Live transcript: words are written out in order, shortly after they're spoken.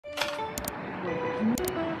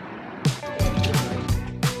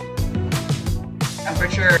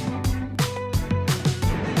temperature.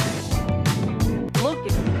 Look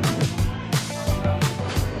at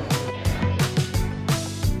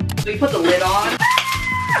it. We put the lid on.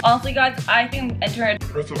 Honestly, guys, I think entering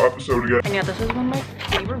That's an episode again. and yeah, this is one of my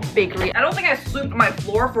favorite bakery. I don't think I swept my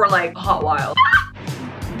floor for like a hot while.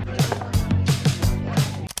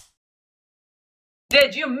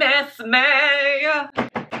 Did you miss me?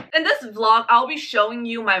 In this vlog, I'll be showing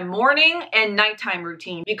you my morning and nighttime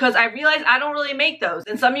routine because I realized I don't really make those.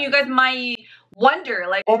 And some of you guys might wonder,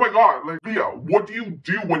 like, Oh my god, like Leah, what do you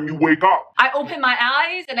do when you wake up? I open my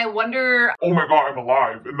eyes and I wonder, Oh my god, I'm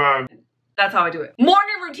alive. And then that's how I do it.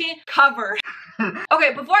 Morning routine cover.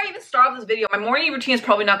 Okay, before I even start off this video, my morning routine is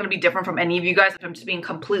probably not going to be different from any of you guys if I'm just being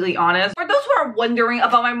completely honest. For those who are wondering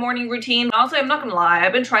about my morning routine, honestly, I'm not going to lie.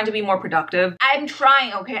 I've been trying to be more productive. I'm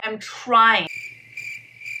trying, okay? I'm trying.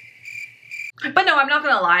 But no, I'm not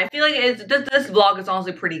gonna lie. I feel like this vlog is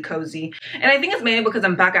honestly pretty cozy. And I think it's mainly because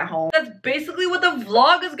I'm back at home. That's basically what the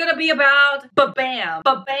vlog is gonna be about. But bam.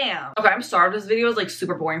 But bam. Okay, I'm sorry if this video is like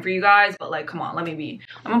super boring for you guys, but like, come on, let me be.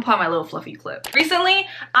 I'm gonna put my little fluffy clip. Recently,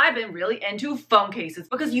 I've been really into phone cases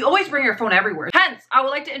because you always bring your phone everywhere. Hence, I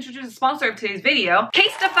would like to introduce the sponsor of today's video,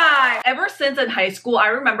 Casetify. Ever since in high school, I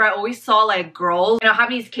remember I always saw like girls, you know,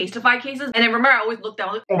 having these Casetify cases. And I remember I always looked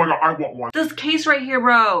down like, oh my god, I want one. this case right here,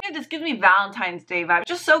 bro. It just gives me Valentine's Day vibe.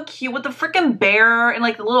 Just so cute with the freaking bear and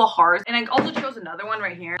like the little hearts. And I also chose another one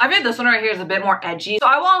right here. I feel like this one right here is a bit more edgy. So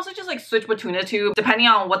I will also just like switch between the two depending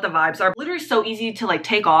on what the vibes are. Literally so easy to like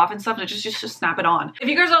take off and stuff and just snap it on. If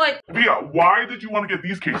you guys are like, Leah, why did you want to get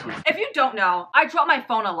these cases? if you don't know, I drop my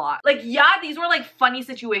phone a lot. Like, yeah, these were like funny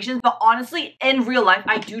situations, but honestly, in real life,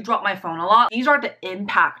 I do drop my phone a lot. These are the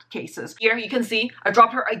impact cases. Here you can see I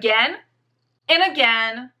dropped her again and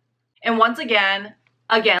again and once again.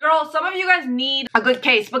 Girl, some of you guys need a good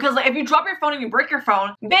case because like if you drop your phone and you break your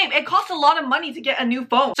phone, babe, it costs a lot of money to get a new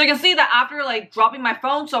phone. So you can see that after like dropping my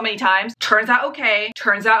phone so many times, turns out okay,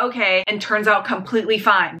 and turns out completely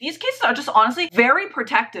fine. These cases are just honestly very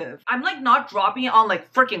protective. I'm like not dropping it on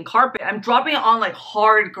like freaking carpet. I'm dropping it on like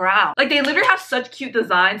hard ground. Like they literally have such cute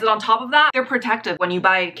designs and on top of that, they're protective. When you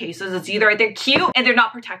buy cases, it's either they're cute and they're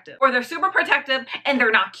not protective or they're super protective and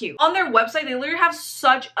they're not cute. On their website, they literally have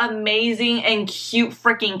such amazing and cute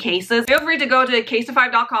freaking cases. Feel free to go to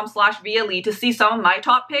casetify.com/VLE to see some of my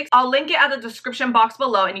top picks. I'll link it at the description box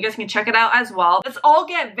below and you guys can check it out as well. Let's all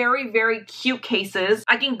get very, very cute cases.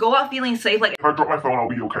 I can go out feeling safe. Like If I drop my phone, I'll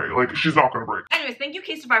be okay. Like, she's not gonna break. anyways, thank you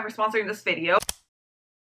Casetify for sponsoring this video.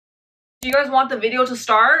 Do you guys want the video to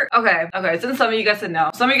start? Okay, since some of you guys said no.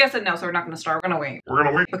 Some of you guys said no, so we're not gonna start. We're gonna wait. We're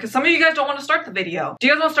gonna wait. Because some of you guys don't want to start the video. Do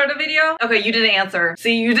you guys want to start the video? Okay, you didn't answer.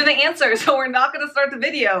 See, you didn't answer, so we're not gonna start the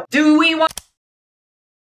video. Do we want...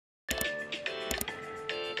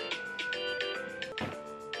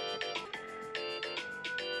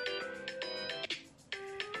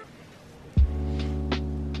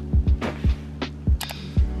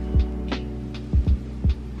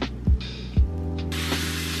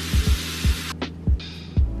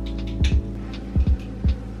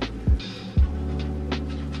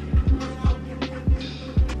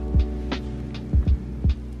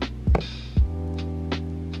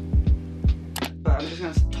 I'm just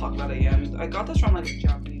gonna talk about it again. I got this from like a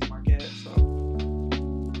Japanese market, so.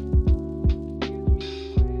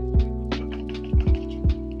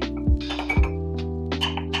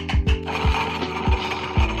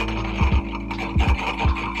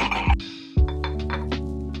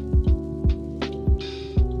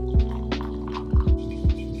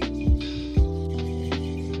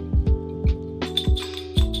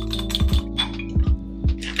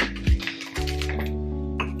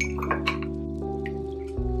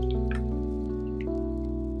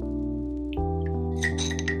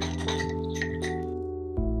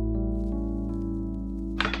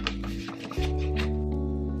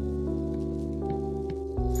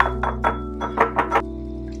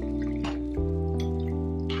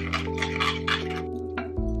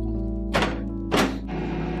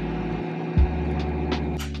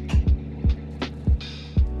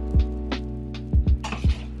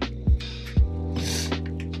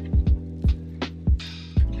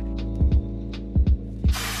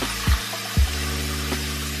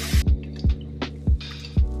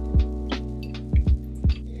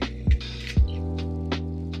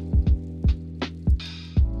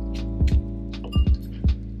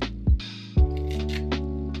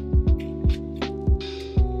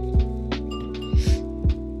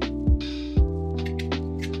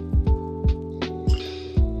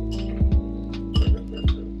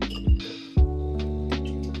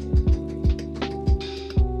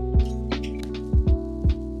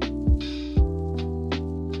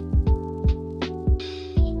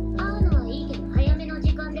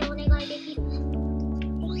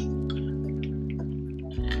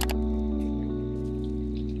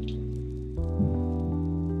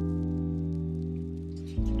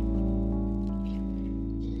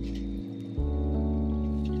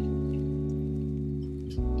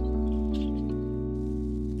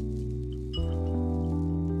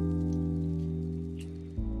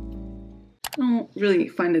 I don't really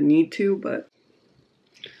find a need to, but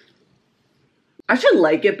I should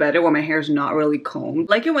like it better when my hair is not really combed.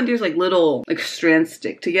 I like it when there's like little like strands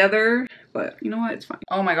stick together, but you know what? It's fine.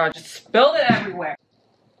 Oh my god, just spilled it everywhere.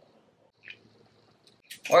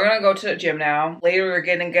 We're gonna go to the gym now. Later we're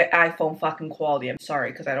gonna get iPhone fucking quality. I'm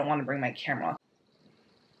sorry because I don't want to bring my camera.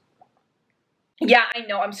 Yeah, I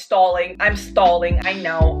know, I'm stalling. I'm stalling. I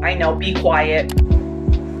know. Be quiet.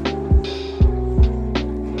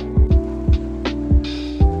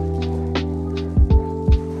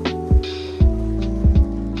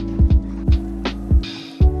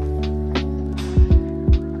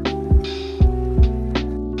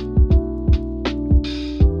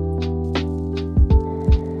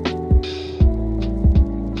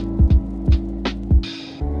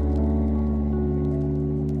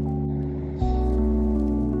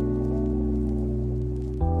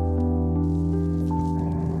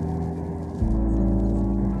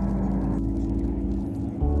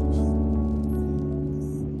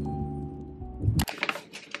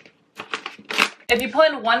 If you put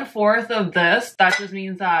in 1/4 of this, that just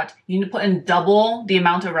means that you need to put in double the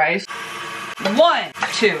amount of rice. 1,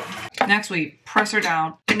 2. Next we press her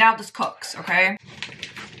down. And now this cooks, okay?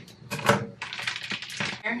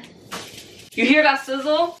 You hear that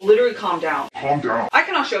sizzle? Literally calm down. Calm down. I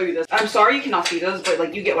cannot show you this. I'm sorry you cannot see this, but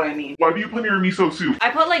like you get what I mean. Why do you put in your miso soup? I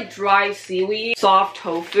put like dry seaweed, soft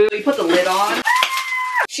tofu. You put the lid on.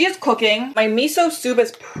 She is cooking. My miso soup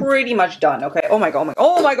is pretty much done, okay? Oh my god, oh my god.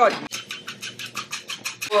 Oh my god.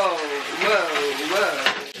 Whoa.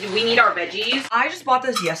 We need our veggies. I just bought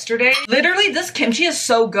this yesterday. Literally, this kimchi is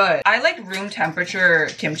so good. I like room temperature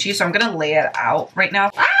kimchi, so I'm gonna lay it out right now.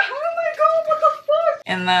 Ah, oh my god, what the fuck?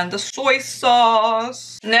 And then the soy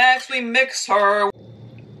sauce. Next, we mix her.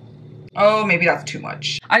 Oh, maybe that's too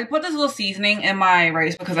much. I put this little seasoning in my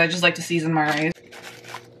rice because I just like to season my rice.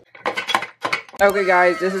 Okay,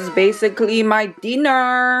 guys, this is basically my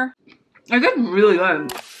dinner. I did really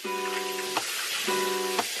good.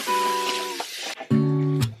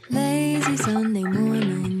 Sunday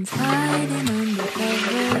mornings, hiding under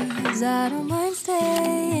covers. I don't mind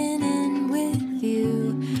staying in with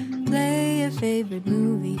you. Play your favorite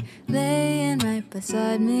movie, laying right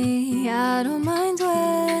beside me. I don't mind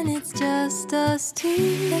when it's just us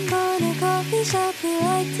two. The corner coffee shop we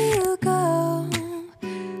like to go.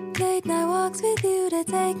 Late night walks with you to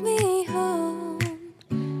take me home.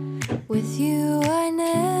 With you I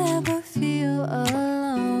never feel alone.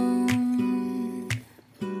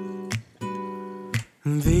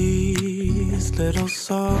 These little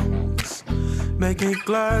songs make me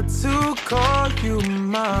glad to call you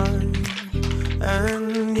mine,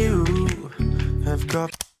 and you have got.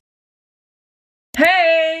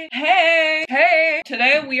 Hey!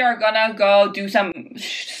 Today we are gonna go do some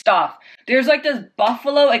stuff. There's like this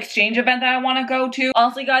Buffalo exchange event that I want to go to.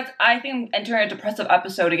 Honestly, guys, I think I'm entering a depressive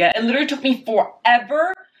episode again. It literally took me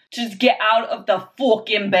forever to just get out of the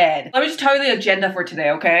fucking bed. Let me just tell you the agenda for today,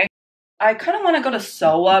 okay? I kind of want to go to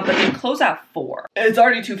SOA, but they close at 4. It's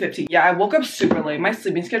already 2:15. Yeah, I woke up super late. My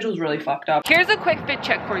sleeping schedule is really fucked up. Here's a quick fit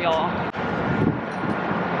check for y'all.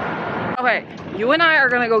 Okay, you and I are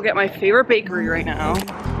gonna go get my favorite bakery right now.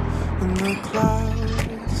 In the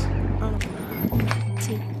clouds,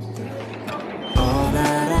 all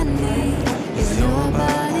that I need is your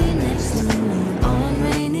body next to me on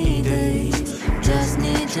rainy days. Just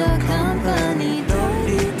need your company, don't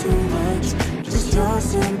need too much. Just your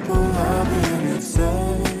simple love and it's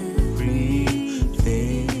everything.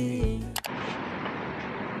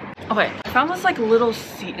 Okay, I found this like little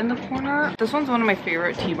seat in the corner. This one's one of my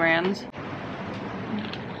favorite tea brands.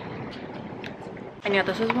 And yeah,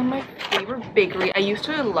 this is one of my favorite bakery. I used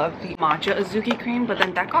to love the matcha azuki cream, but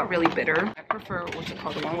then that got really bitter. I prefer, what's it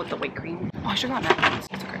called, the one with the white cream. Oh, I should have gotten napkins.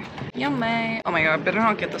 It's okay. Yummy. Oh my god, I better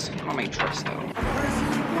not get this on my dress though.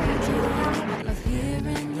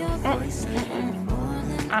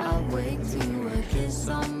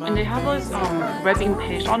 And they have this red bean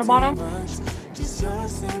paste on the bottom.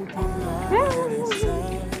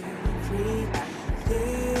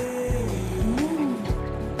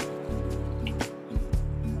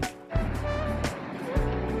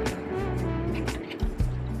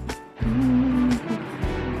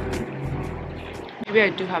 Maybe I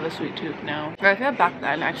do have a sweet tooth now. I feel back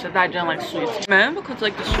then I said that I didn't like sweets. Man, because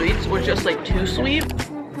like the sweets were just like too sweet.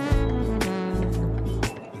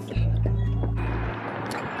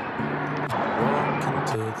 Walking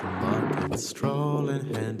to the market, strolling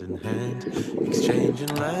hand in hand,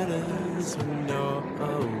 exchanging letters when you're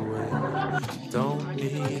away. Don't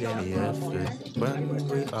need any effort when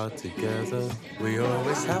we are together. We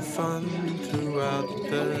always have fun throughout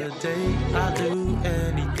the day. I do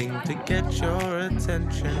anything to get get your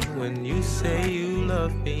attention. When you say you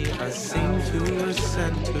love me, I seem to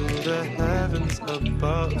ascend to the heavens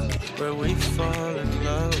above, where we fall in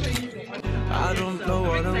love. I don't know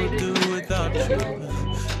what I would do without you,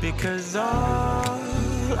 because all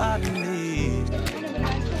I need,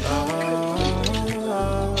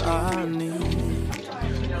 all I need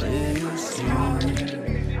is you.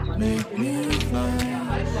 Make me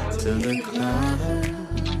fly to the clouds.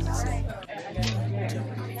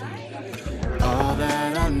 All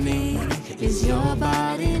that I need is your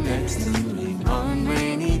body next to me on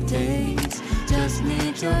rainy days. Just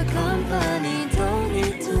need your company, don't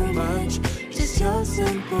need too much. Just your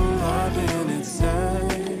simple love and it's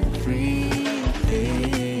everything.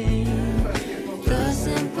 The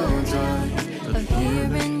simple joy of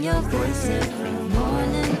hearing your voice every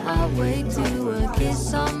morning. I wake to a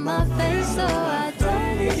kiss on my face, so I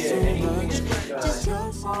don't need too much. Just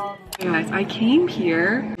your simple. Hey guys, I came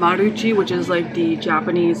here, Maruchi, which is like the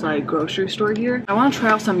Japanese like grocery store here. I want to try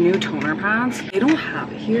out some new toner pads. They don't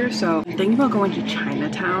have it here, so I'm thinking about going to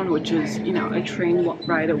Chinatown, which is, you know, a train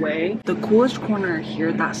ride away. The coolest corner here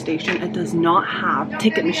at that station, it does not have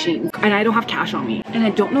ticket machines, and I don't have cash on me. And I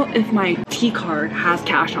don't know if my T card has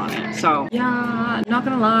cash on it. So yeah, not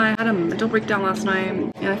gonna lie, I had a mental breakdown last night,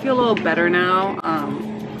 and I feel a little better now.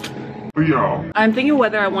 But yeah. I'm thinking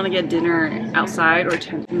whether I want to get dinner outside or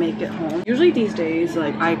to make it home. Usually these days,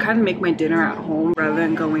 like, I kind of make my dinner at home rather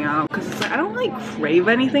than going out, because it's like I don't like crave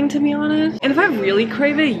anything, to be honest. And if I really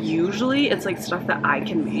crave it, usually it's like stuff that I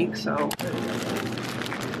can make, so.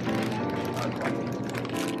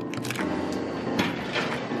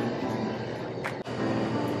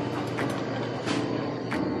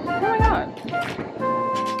 Oh my god.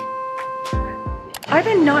 I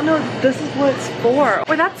did not know this is what it's for.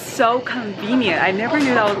 Well, that's so convenient. I never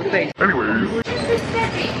knew that was a thing. Anyways.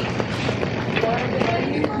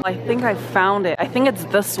 I think I found it. I think it's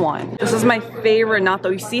this one. This is my favorite natto.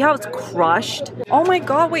 You see how it's crushed? Oh my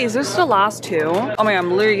god, wait, is this the last two? Oh my god,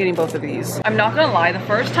 I'm literally getting both of these. I'm not gonna lie, the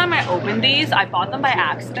first time I opened these, I bought them by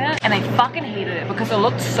accident and I fucking hated it because it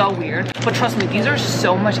looked so weird. But trust me, these are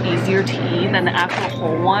so much easier to eat than the actual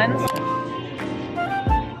whole ones.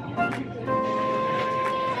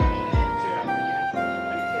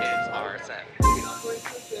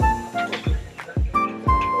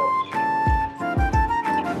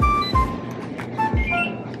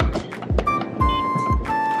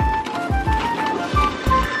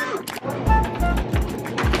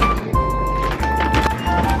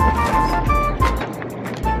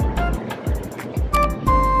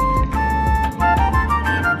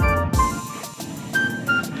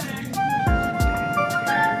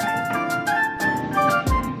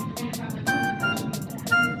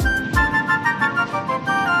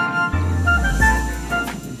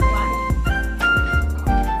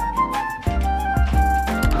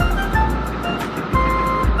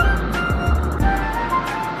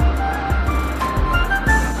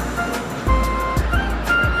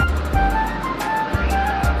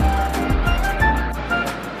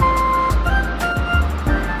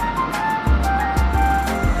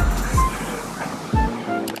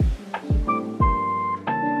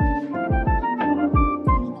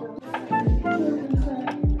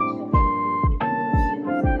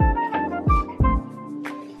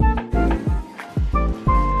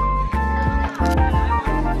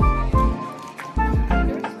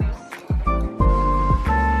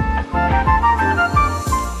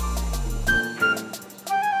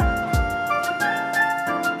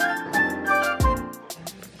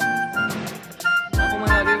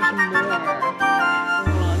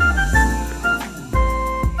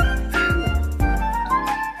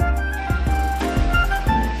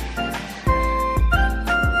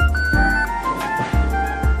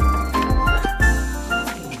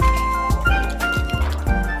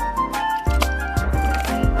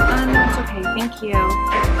 Thank you.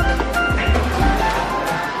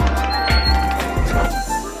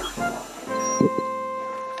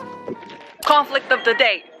 Conflict of the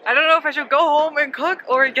day. I don't know if I should go home and cook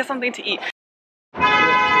or get something to eat.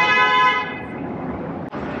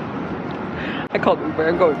 I called Uber.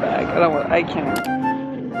 I'm going back. I can't.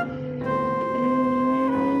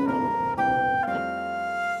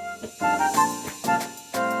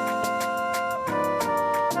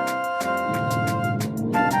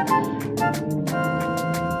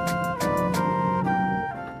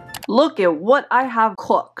 Look at what I have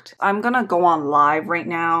cooked. I'm gonna go on live right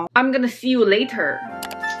now. I'm gonna see you later.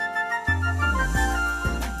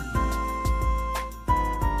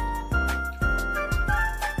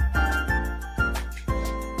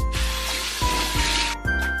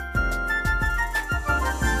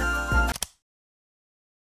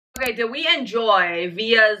 Okay, did we enjoy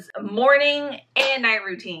Via's morning and night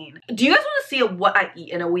routine? Do you guys want to see what I eat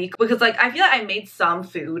in a week? Because like, I feel like I made some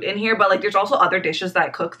food in here, but like there's also other dishes that I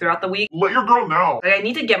cook throughout the week. Let your girl know. Like, I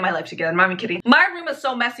need to get my life together. I'm not even kidding. My room is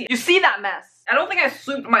so messy. You see that mess? I don't think I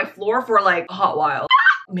swept my floor for like a hot while.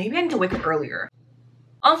 Maybe I need to wake up earlier.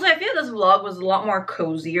 Honestly, I feel this vlog was a lot more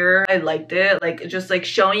cozier. I liked it. Like, just like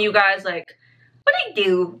showing you guys like what I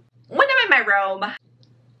do when I'm in my room.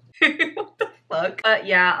 What the fuck?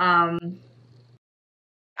 Yeah,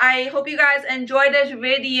 I hope you guys enjoyed this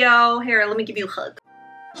video. Here, let me give you a hug.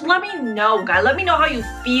 Just let me know, guys. Let me know how you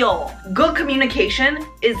feel. Good communication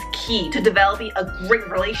is key to developing a great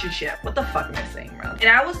relationship. What the fuck am I saying, bro? And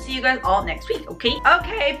I will see you guys all next week, okay?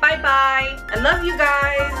 Okay, bye-bye. I love you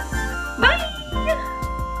guys.